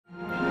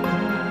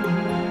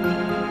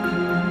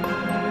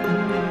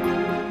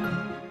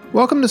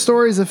Welcome to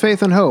Stories of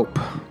Faith and Hope,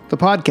 the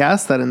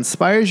podcast that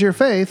inspires your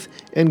faith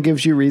and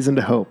gives you reason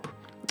to hope.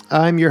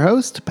 I'm your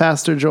host,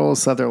 Pastor Joel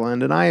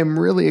Sutherland, and I am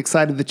really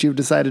excited that you've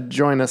decided to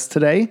join us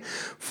today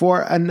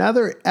for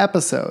another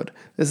episode.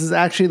 This is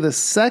actually the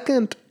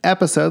second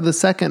episode, the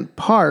second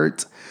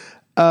part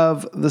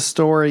of the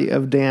story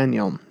of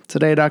Daniel.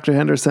 Today, Dr.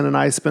 Henderson and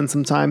I spent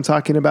some time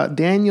talking about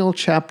Daniel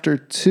chapter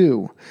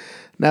 2.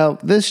 Now,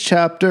 this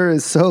chapter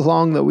is so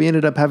long that we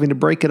ended up having to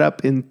break it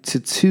up into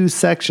two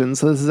sections.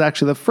 So this is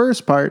actually the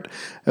first part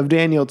of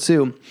Daniel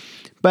 2.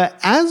 But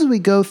as we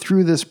go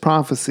through this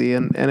prophecy,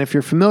 and if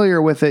you're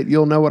familiar with it,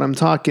 you'll know what I'm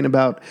talking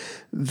about.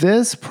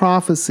 This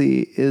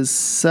prophecy is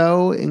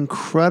so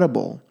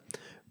incredible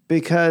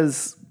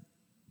because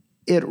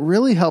it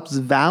really helps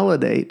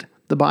validate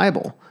the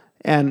Bible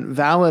and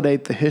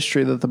validate the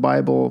history that the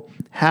Bible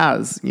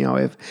has. You know,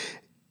 if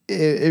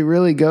it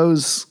really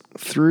goes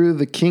through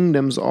the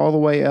kingdoms all the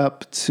way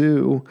up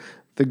to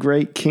the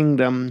great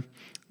kingdom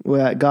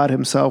that God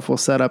himself will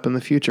set up in the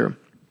future.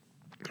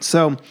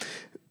 So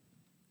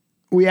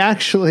we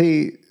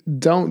actually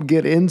don't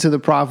get into the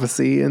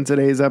prophecy in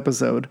today's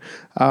episode.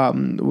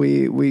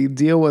 We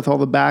deal with all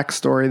the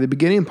backstory, the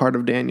beginning part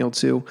of Daniel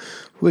 2,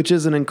 which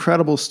is an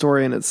incredible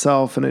story in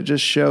itself, and it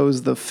just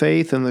shows the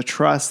faith and the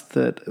trust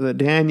that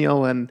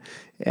Daniel and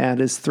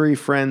his three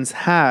friends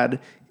had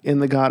in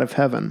the God of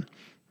heaven.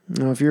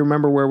 Now, if you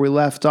remember where we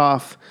left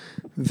off,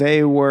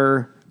 they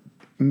were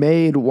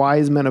made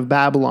wise men of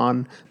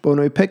Babylon. But when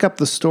we pick up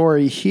the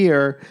story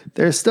here,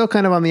 they're still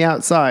kind of on the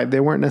outside. They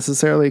weren't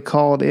necessarily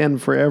called in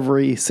for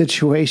every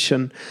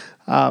situation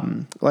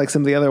like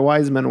some of the other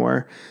wise men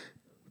were.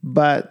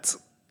 But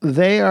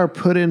they are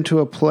put into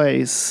a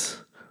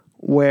place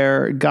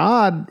where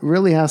God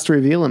really has to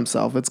reveal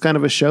himself. It's kind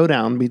of a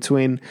showdown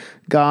between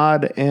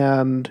God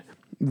and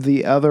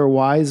the other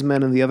wise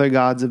men and the other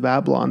gods of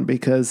Babylon,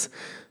 because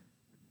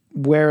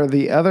where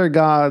the other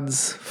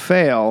gods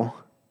fail,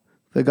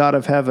 the God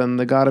of heaven,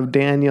 the God of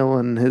Daniel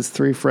and his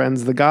three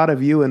friends, the God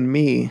of you and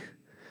me,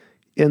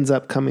 ends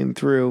up coming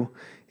through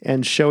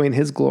and showing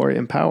his glory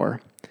and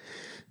power.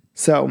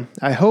 So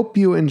I hope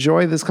you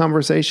enjoy this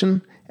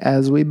conversation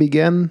as we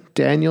begin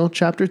Daniel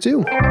chapter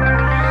 2.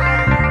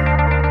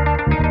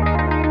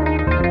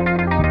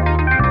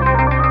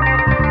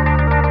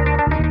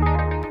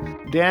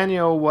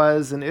 Daniel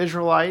was an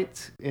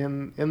Israelite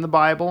in the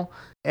Bible,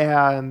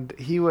 and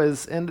he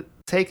was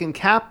taken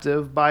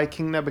captive by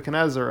King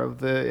Nebuchadnezzar of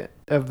the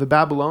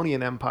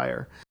Babylonian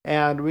Empire.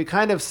 And we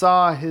kind of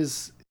saw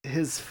his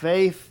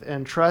faith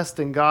and trust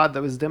in God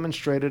that was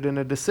demonstrated in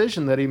a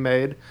decision that he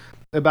made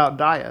about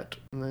diet,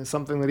 and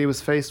something that he was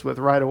faced with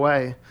right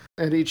away.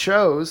 And he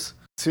chose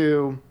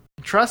to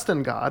trust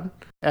in God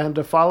and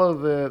to follow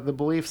the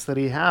beliefs that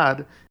he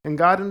had, and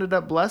God ended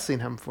up blessing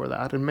him for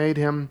that and made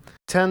him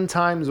 10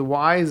 times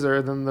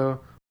wiser than the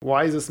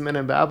wisest men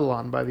in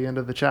Babylon by the end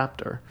of the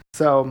chapter.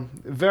 So,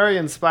 very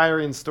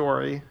inspiring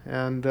story,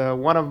 and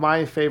one of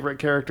my favorite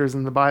characters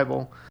in the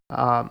Bible.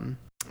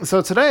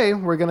 So today,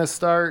 we're going to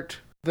start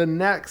the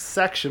next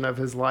section of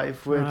his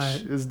life,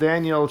 which is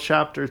Daniel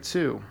chapter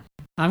 2.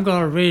 I'm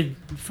going to read,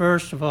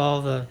 first of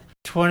all, the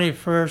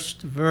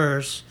 21st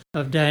verse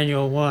of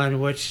Daniel 1,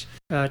 which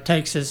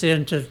takes us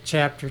into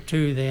chapter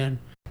 2 then.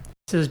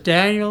 It says,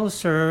 Daniel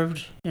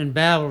served in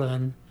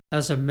Babylon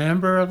as a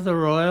member of the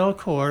royal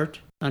court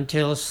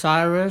until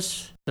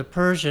Cyrus the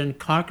Persian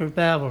conquered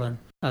Babylon.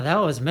 Now, that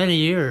was many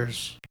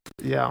years.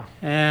 Yeah.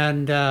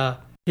 And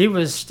he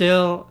was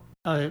still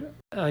a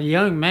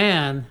young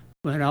man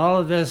when all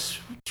of this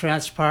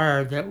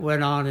transpired that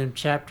went on in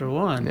chapter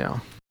 1. Yeah.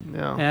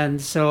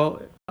 And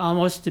so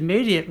almost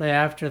immediately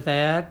after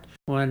that,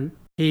 when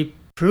he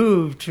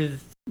proved to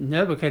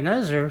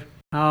Nebuchadnezzar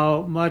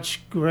how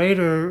much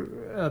greater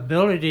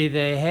ability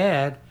they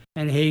had,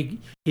 and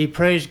he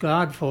praised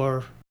God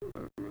for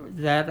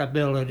that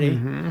ability,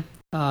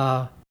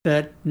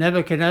 that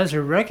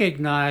Nebuchadnezzar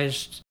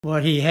recognized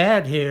what he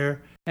had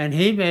here, and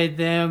he made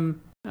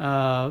them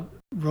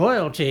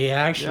royalty,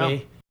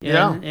 actually,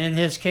 in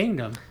his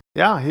kingdom.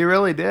 Yeah, he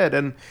really did.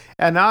 And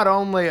not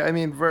only, I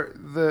mean,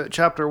 the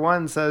chapter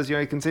 1 says,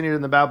 he continued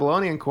in the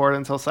Babylonian court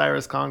until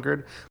Cyrus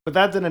conquered, but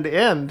that didn't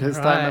end his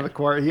time in the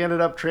court. He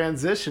ended up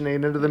transitioning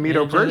into the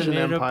Medo-Persian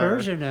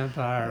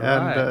Empire.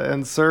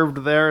 And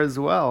served there as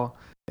well.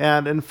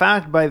 And in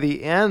fact, by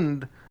the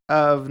end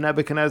of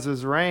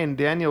Nebuchadnezzar's reign,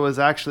 Daniel was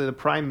actually the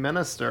prime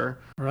minister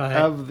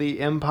of the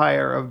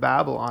Empire of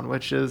Babylon,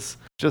 which is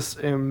just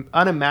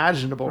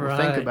unimagineable to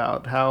think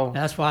about. How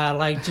that's why I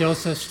like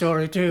Joseph's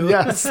story too.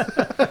 Yes,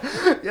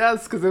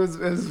 because it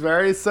was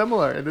very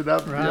similar. It ended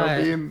up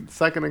being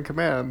second in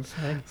command.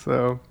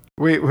 So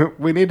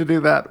we need to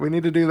do that. We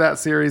need to do that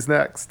series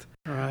next.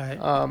 Right.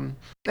 And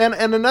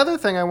another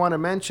thing I want to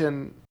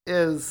mention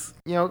is,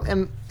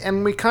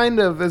 and we kind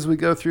of, as we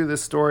go through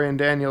this story in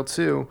Daniel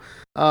 2,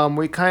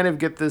 we kind of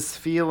get this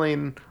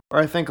feeling, or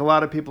I think a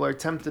lot of people are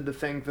tempted to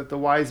think that the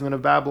wise men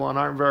of Babylon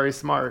aren't very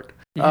smart.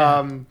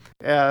 Yeah.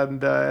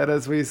 And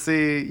as we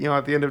see,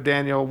 at the end of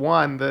Daniel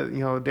 1,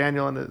 that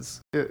Daniel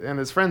and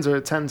his friends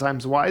are 10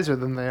 times wiser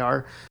than they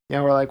are.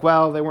 We're like,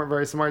 well, they weren't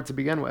very smart to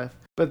begin with,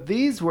 but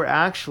these were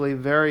actually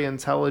very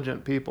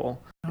intelligent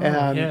people. Oh,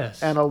 and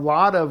yes. and a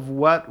lot of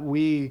what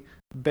we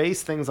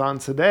base things on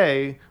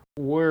today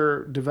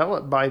were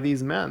developed by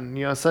these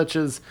men, such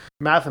as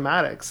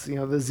mathematics.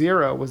 The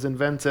zero was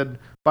invented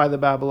by the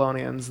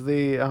Babylonians.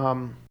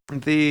 The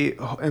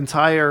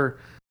entire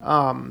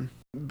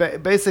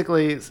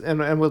basically,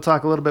 and we'll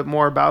talk a little bit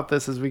more about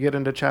this as we get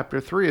into chapter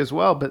 3 as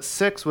well, but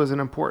 6 was an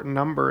important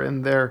number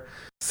in their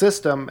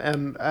system,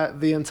 and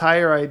the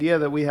entire idea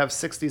that we have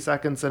 60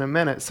 seconds in a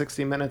minute,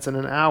 60 minutes in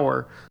an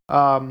hour,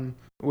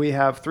 we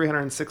have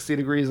 360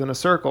 degrees in a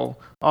circle.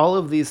 All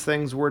of these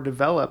things were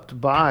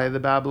developed by the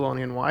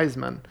Babylonian wise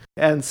men.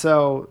 And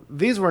so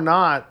these were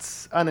not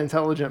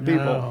unintelligent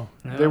people.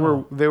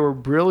 No. They were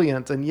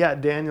brilliant, and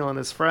yet Daniel and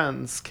his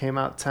friends came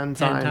out 10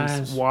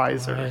 times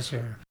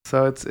wiser.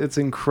 So it's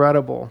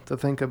incredible to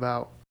think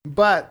about.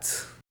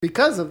 But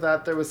because of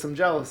that, there was some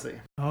jealousy.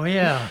 Oh,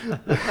 yeah.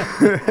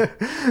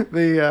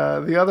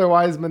 The other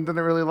wise men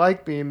didn't really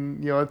like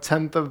being, a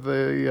tenth of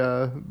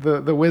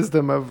the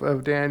wisdom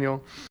of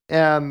Daniel,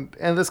 and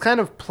this kind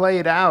of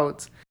played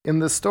out in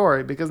the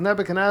story because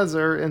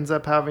Nebuchadnezzar ends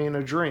up having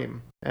a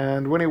dream,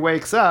 and when he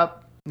wakes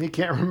up, he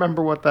can't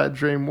remember what that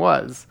dream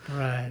was.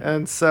 Right.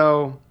 And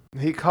so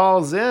he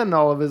calls in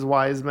all of his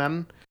wise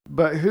men,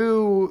 but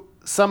who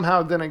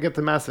somehow didn't get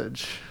the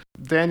message?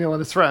 Daniel and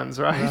his friends,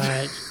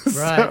 right?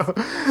 Right.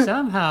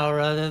 Somehow or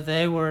other,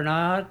 they were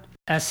not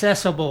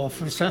accessible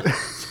for some.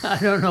 I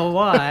don't know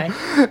why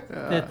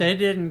that they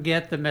didn't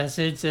get the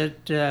message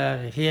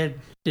that he had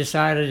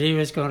decided he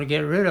was going to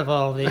get rid of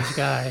all these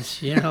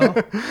guys. Yeah.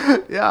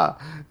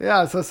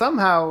 So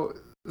somehow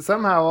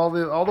all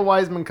the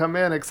wise men come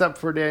in except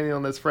for Daniel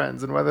and his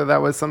friends, and whether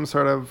that was some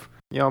sort of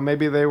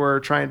maybe they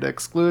were trying to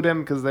exclude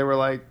him because they were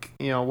like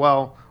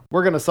well,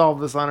 we're going to solve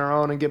this on our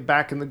own and get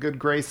back in the good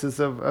graces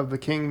of the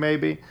king,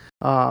 maybe.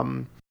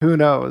 Who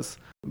knows?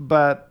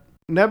 But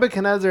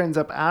Nebuchadnezzar ends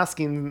up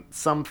asking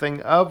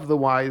something of the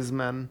wise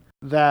men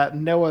that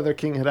no other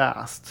king had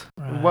asked.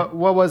 Right.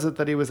 What was it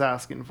that he was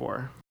asking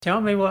for?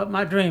 Tell me what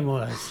my dream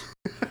was.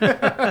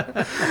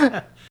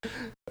 That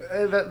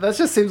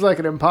just seems like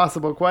an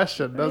impossible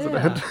question, doesn't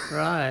it?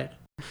 Right.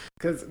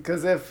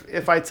 Because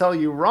if I tell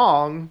you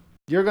wrong,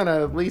 you're going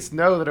to at least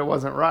know that it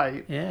wasn't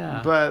right.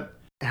 Yeah. But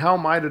how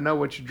am I to know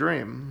what you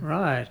dream?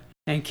 Right.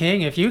 And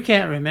King, if you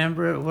can't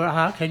remember it, well,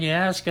 how can you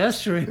ask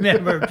us to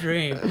remember a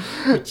dream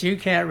that you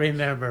can't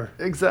remember?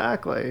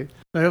 Exactly.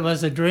 But it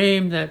was a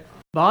dream that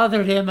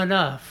bothered him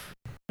enough.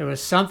 There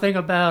was something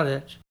about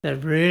it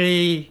that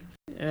really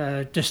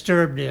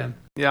disturbed him.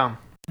 Yeah.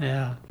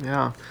 Yeah.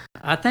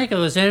 I think it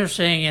was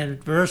interesting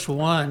in verse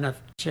 1 of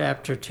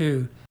chapter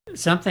 2.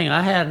 Something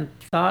I hadn't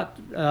thought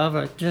of,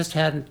 it just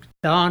hadn't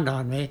dawned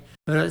on me.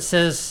 But it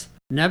says,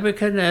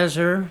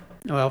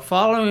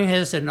 following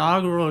his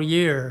inaugural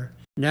year,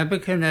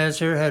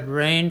 Nebuchadnezzar had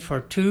reigned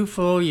for 2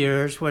 full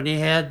years when he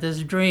had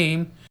this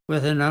dream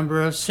with a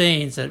number of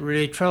scenes that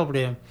really troubled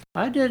him.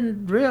 I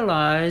didn't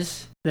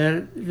realize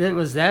that it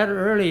was that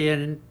early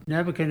in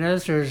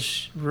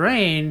Nebuchadnezzar's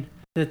reign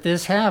that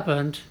this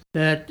happened,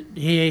 that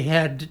he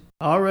had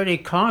already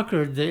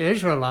conquered the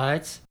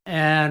Israelites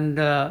and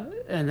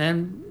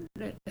then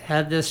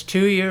had this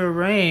 2-year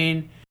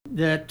reign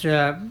that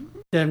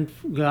then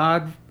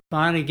God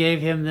finally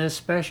gave him this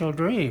special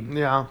dream.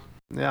 Yeah.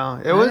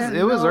 It was early.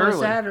 It was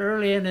that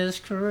early in his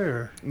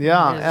career.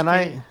 Yeah,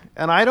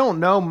 and I don't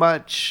know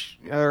much,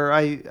 or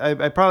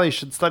I probably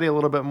should study a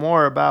little bit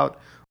more about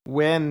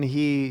when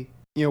he,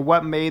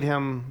 what made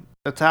him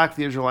attack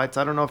the Israelites.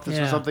 I don't know if this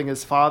was something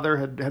his father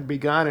had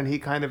begun and he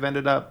kind of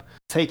ended up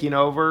taking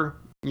over.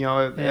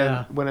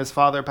 And when his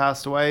father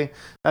passed away,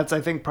 that's,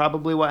 I think,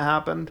 probably what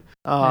happened.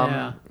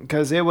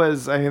 Because it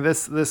was,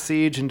 this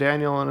siege and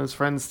Daniel and his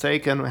friends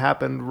taken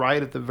happened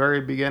right at the very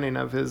beginning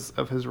of his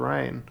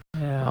reign.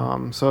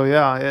 Yeah.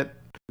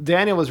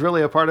 Daniel was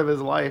really a part of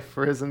his life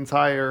for his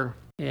entire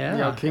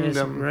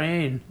kingdom. His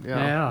reign.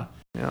 Yeah.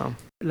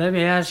 Let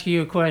me ask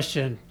you a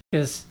question,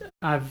 because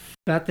I've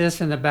got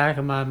this in the back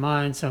of my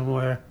mind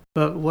somewhere.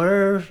 But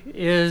where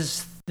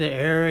is the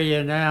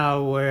area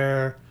now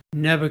where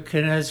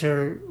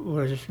Nebuchadnezzar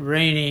was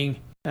reigning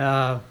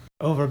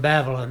over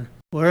Babylon?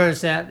 Where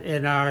is that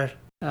in our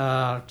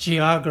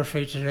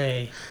geography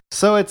today?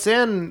 So it's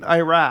in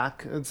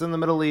Iraq. It's in the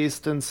Middle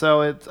East, and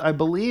so I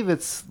believe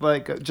it's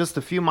like just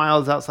a few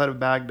miles outside of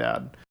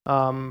Baghdad.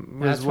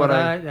 That's what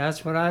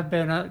I've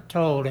been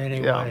told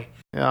anyway.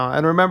 Yeah,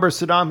 and remember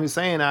Saddam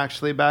Hussein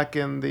actually back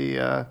in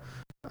the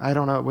I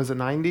don't know, was it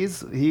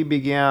 90s? He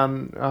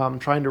began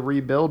trying to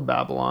rebuild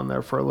Babylon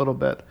there for a little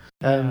bit.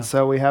 And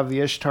so we have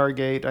the Ishtar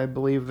Gate, I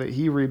believe, that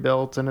he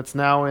rebuilt, and it's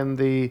now in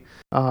the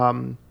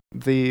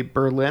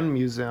Berlin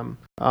Museum.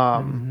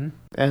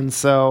 And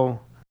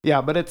so,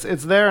 but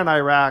it's there in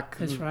Iraq.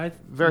 That's right.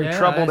 Very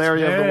troubled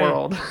area of the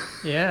world.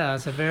 Yeah,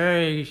 it's a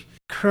very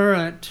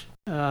current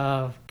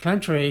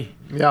country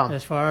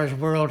as far as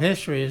world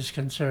history is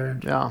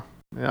concerned.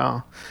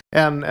 Yeah.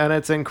 And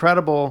it's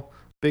incredible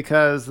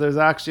because there's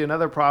actually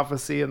another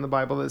prophecy in the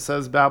Bible that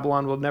says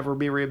Babylon will never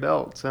be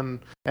rebuilt. And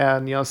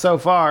so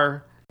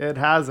far it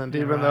hasn't,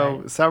 even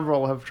though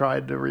several have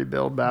tried to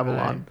rebuild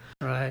Babylon.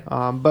 Right.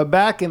 But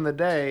back in the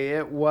day,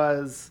 it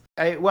was,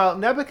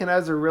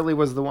 Nebuchadnezzar really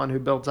was the one who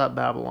built up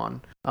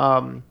Babylon.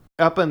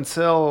 Up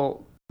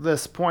until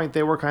this point,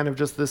 they were kind of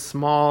just this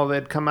small,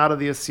 they'd come out of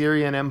the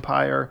Assyrian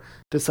Empire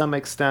to some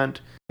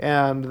extent,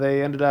 and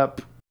they ended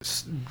up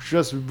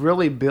just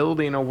really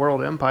building a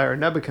world empire.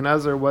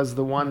 Nebuchadnezzar was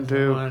the one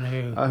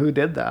who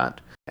did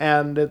that.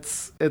 And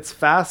it's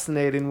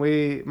fascinating.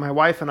 My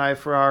wife and I,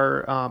 for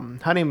our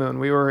honeymoon,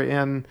 we were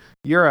in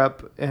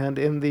Europe, and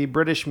in the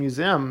British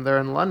Museum there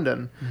in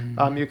London,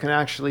 you can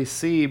actually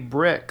see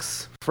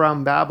bricks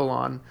from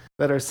Babylon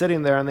that are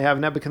sitting there, and they have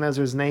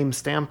Nebuchadnezzar's name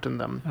stamped in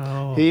them.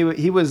 Oh.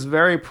 He was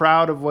very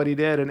proud of what he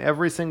did, and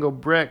every single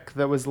brick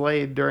that was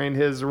laid during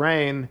his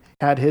reign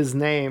had his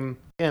name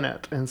in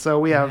it. And so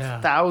we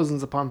have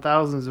thousands upon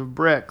thousands of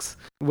bricks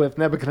with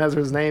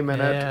Nebuchadnezzar's name in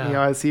it,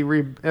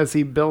 as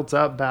he built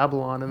up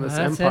Babylon in this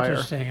empire.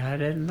 That's interesting. I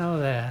didn't know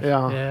that.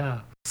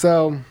 Yeah.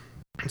 So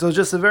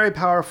just a very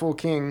powerful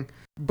king,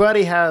 but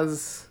he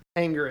has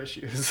anger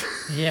issues.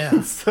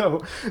 Yeah.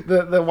 So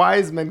the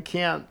wise men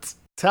can't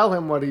tell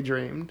him what he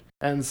dreamed,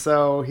 and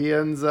so he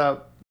ends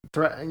up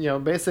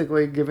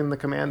basically giving the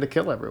command to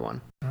kill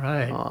everyone.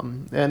 Right.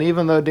 And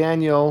even though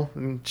Daniel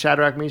and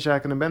Shadrach,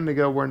 Meshach, and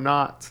Abednego were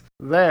not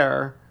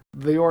there,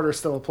 the order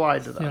still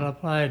applied to them.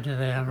 Right.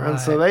 And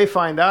so they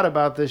find out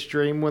about this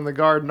dream when the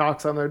guard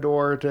knocks on their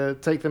door to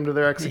take them to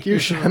their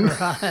execution.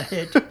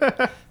 Right.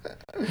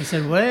 He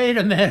said, wait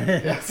a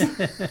minute. Yes.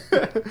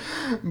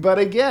 But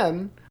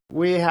again,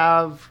 we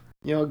have,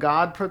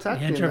 God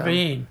protecting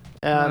Intervene.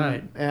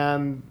 them.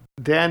 And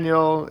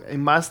Daniel, he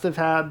must have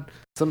had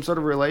some sort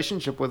of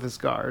relationship with his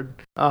guard,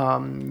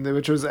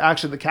 which was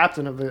actually the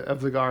captain of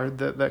the guard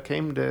that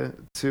came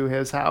to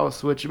his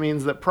house, which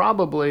means that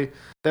probably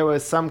there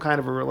was some kind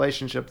of a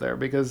relationship there,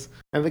 because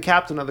the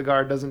captain of the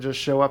guard doesn't just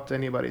show up to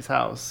anybody's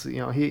house.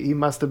 He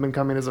must have been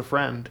coming as a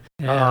friend.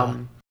 Yeah.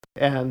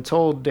 And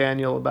told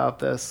Daniel about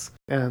this.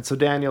 And so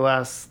Daniel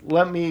asks,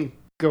 let me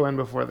go in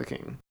before the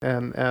king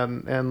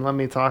and let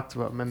me talk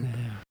to him.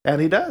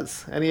 And he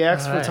does. And he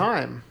asks for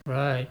time.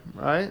 Right.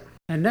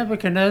 And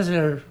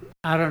Nebuchadnezzar,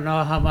 I don't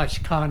know how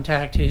much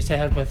contact he's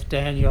had with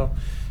Daniel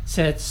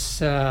since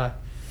the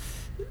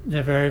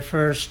very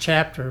first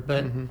chapter,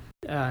 but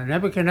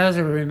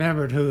Nebuchadnezzar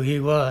remembered who he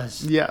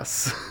was.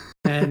 Yes.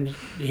 And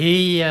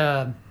he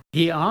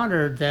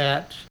honored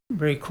that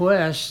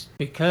request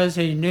because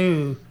he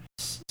knew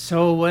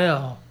so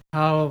well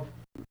how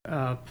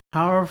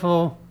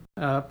powerfully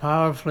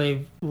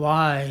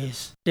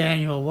wise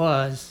Daniel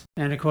was.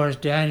 And of course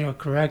Daniel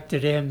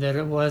corrected him that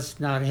it was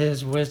not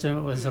his wisdom,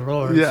 it was the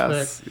Lord's.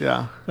 Yes.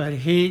 But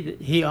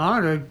he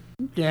honored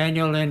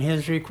Daniel in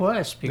his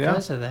request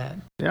because of that.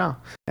 Yeah.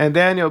 And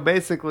Daniel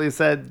basically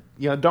said,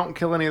 don't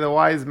kill any of the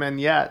wise men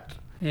yet.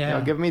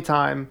 Give me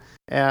time.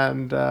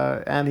 And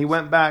he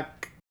went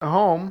back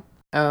home,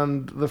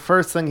 and the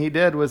first thing he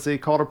did was he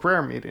called a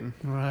prayer meeting.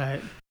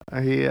 Right.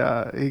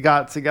 He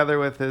got together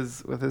with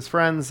his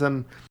friends,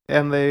 and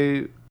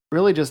they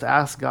really just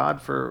asked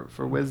God for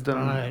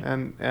wisdom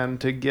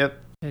and to get.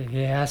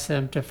 He asked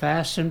them to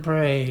fast and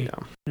pray.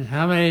 Yeah. And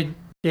how many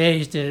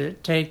days did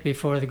it take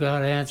before the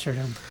God answered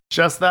him?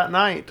 Just that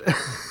night.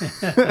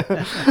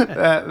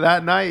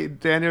 that night,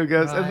 Daniel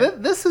goes.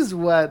 And this is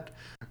what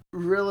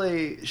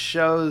really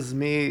shows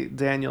me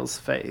Daniel's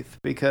faith,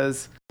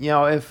 because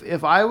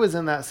if I was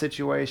in that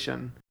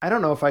situation, I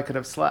don't know if I could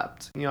have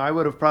slept. I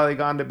would have probably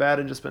gone to bed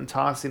and just been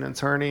tossing and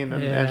turning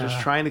and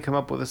just trying to come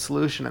up with a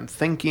solution and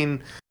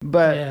thinking.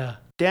 But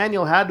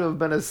Daniel had to have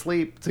been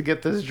asleep to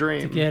get this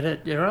dream. To get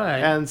it, you're right.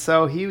 And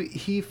so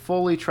he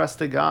fully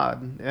trusted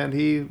God, and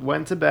he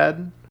went to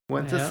bed,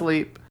 went to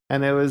sleep.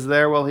 And it was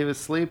there while he was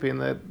sleeping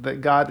that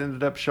God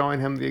ended up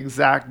showing him the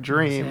exact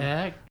dream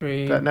that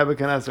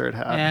Nebuchadnezzar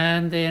had.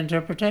 And the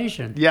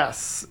interpretation.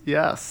 Yes.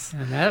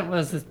 And that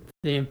was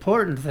the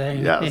important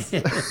thing. Yes.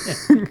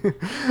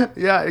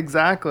 Yeah,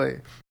 exactly.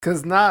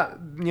 Because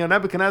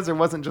Nebuchadnezzar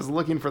wasn't just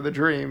looking for the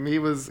dream. He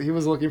was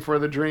looking for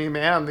the dream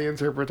and the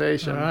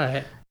interpretation.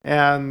 Right.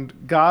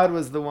 And God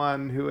was the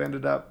one who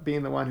ended up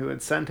being the one who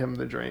had sent him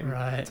the dream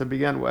to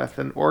begin with,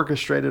 and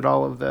orchestrated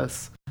all of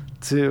this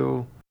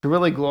to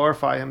really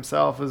glorify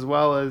himself, as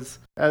well as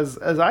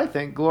I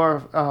think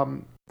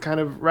kind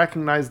of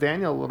recognize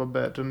Daniel a little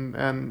bit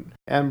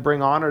and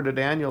bring honor to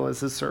Daniel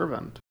as his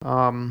servant.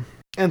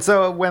 And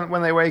so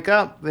when they wake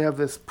up, they have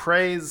this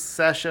praise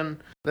session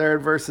there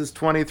in verses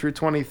 20 through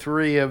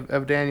 23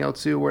 of Daniel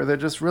 2, where they're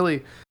just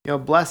really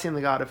blessing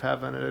the God of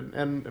heaven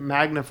and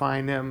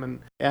magnifying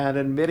him and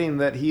admitting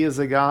that he is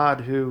a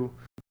God who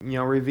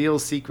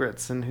reveals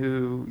secrets, and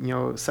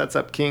who, sets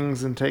up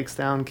kings and takes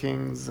down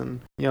kings,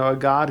 and, a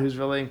God who's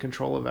really in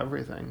control of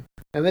everything.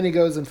 And then he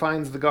goes and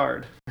finds the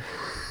guard.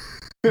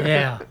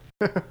 Yeah.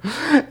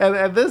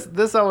 and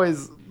this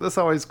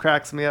always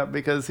cracks me up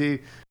because he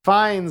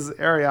finds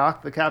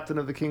Arioch, the captain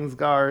of the king's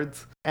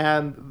guards,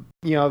 and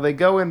they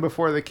go in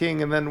before the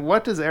king, and then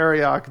what does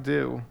Arioch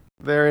do?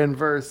 They're in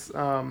verse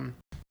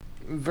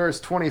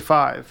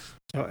 25.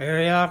 So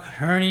Arioch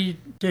hurried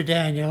to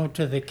Daniel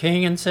to the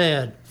king and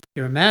said,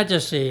 "Your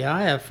Majesty,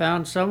 I have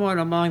found someone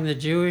among the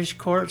Jewish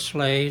court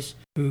slaves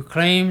who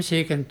claims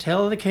he can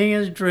tell the king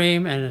his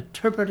dream and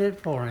interpret it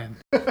for him."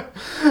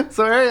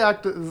 So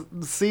Arioch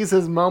sees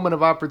his moment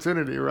of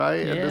opportunity,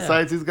 right? Yeah. And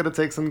decides he's going to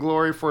take some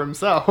glory for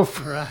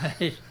himself.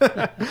 Right.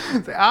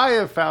 I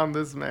have found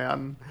this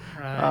man.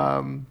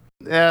 Right.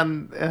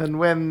 And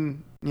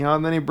when,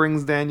 and then he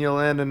brings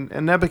Daniel in,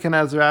 and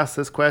Nebuchadnezzar asks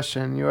this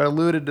question. You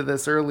alluded to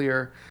this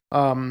earlier.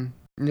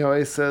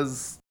 He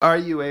says, "Are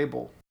you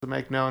able to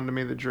make known to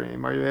me the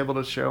dream? Are you able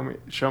to show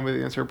me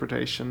the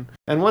interpretation?"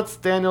 And what's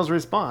Daniel's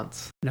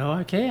response? No,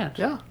 I can't.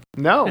 Yeah.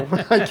 No,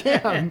 I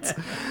can't.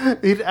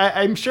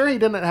 I'm sure he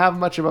didn't have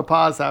much of a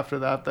pause after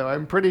that, though.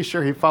 I'm pretty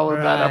sure he followed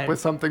that up with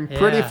something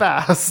pretty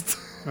fast.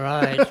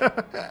 Right.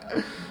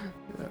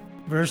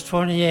 Verse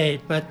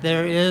 28, "But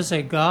there is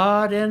a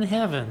God in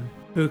heaven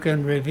who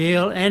can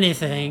reveal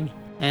anything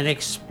and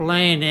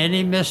explain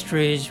any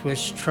mysteries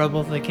which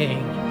trouble the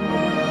king."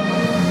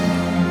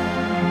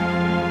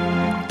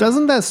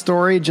 Doesn't that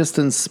story just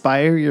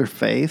inspire your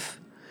faith?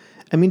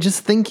 I mean,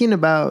 just thinking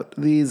about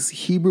these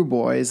Hebrew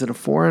boys in a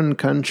foreign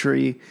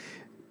country,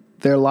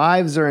 their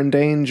lives are in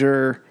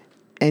danger,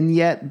 and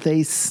yet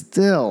they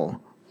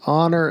still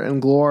honor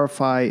and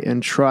glorify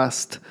and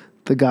trust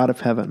the God of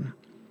heaven.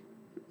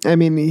 I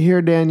mean,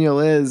 here Daniel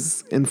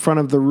is in front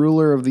of the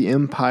ruler of the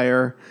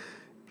empire,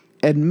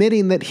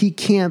 admitting that he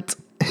cannot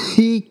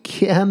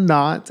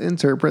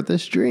interpret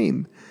this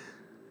dream.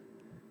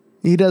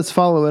 He does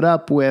follow it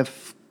up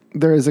with,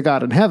 "There is a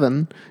God in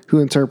heaven who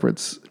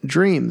interprets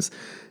dreams."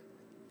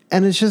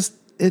 And it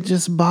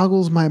just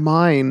boggles my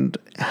mind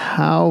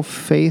how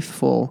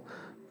faithful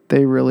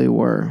they really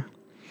were.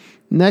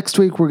 Next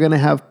week, we're going to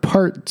have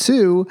part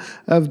 2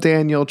 of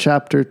Daniel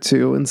chapter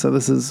 2. And so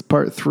this is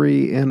part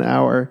 3 in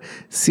our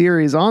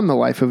series on the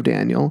life of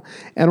Daniel.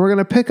 And we're going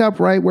to pick up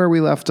right where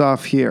we left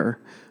off here.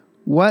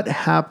 What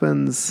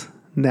happens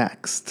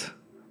next?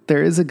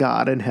 There is a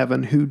God in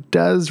heaven who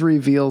does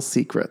reveal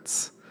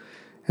secrets.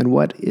 And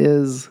what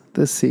is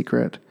this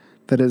secret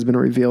that has been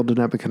revealed to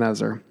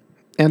Nebuchadnezzar?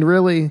 And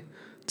really,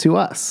 to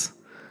us,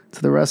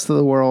 to the rest of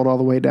the world, all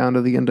the way down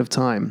to the end of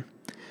time.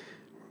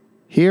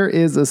 Here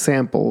is a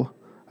sample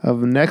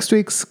of next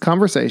week's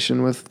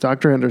conversation with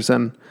Dr.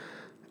 Henderson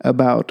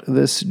about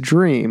this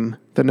dream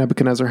that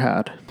Nebuchadnezzar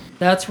had.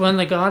 "That's when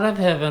the God of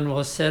heaven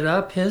will set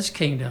up his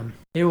kingdom.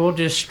 He will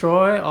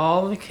destroy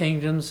all the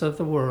kingdoms of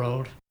the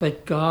world,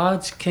 but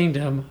God's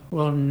kingdom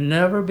will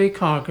never be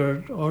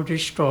conquered or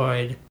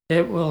destroyed.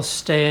 It will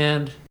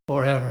stand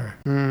forever."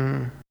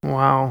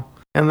 Wow.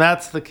 And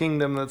that's the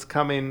kingdom that's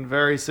coming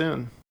very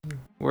soon.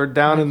 We're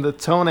down in the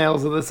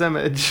toenails of this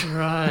image.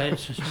 Right,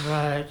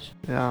 right.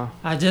 Yeah.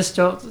 I just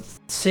don't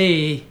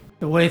see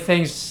the way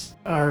things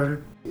are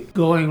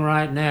going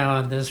right now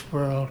in this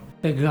world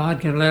that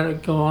God can let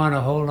it go on a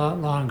whole lot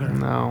longer.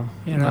 No.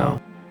 No.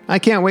 I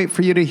can't wait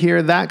for you to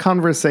hear that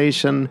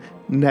conversation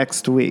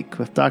next week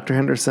with Dr.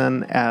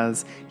 Henderson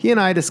as he and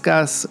I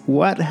discuss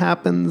what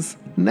happens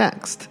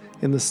next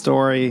in the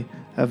story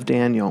of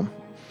Daniel.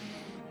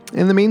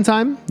 In the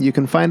meantime, you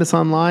can find us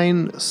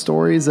online,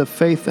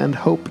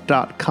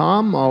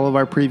 storiesoffaithandhope.com. All of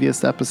our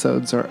previous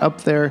episodes are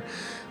up there.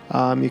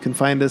 You can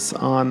find us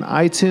on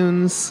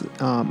iTunes,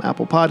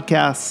 Apple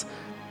Podcasts.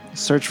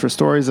 Search for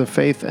Stories of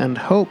Faith and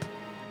Hope,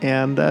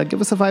 and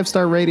give us a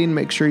 5-star rating.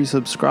 Make sure you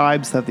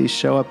subscribe so that these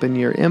show up in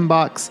your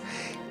inbox.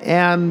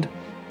 And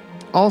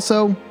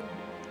also,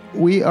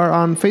 we are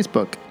on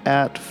Facebook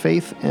at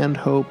Faith and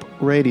Hope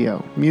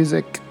Radio.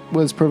 Music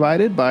was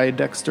provided by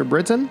Dexter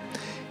Britton.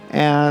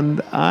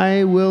 And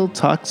I will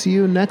talk to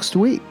you next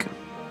week.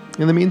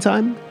 In the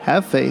meantime,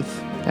 have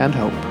faith and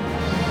hope.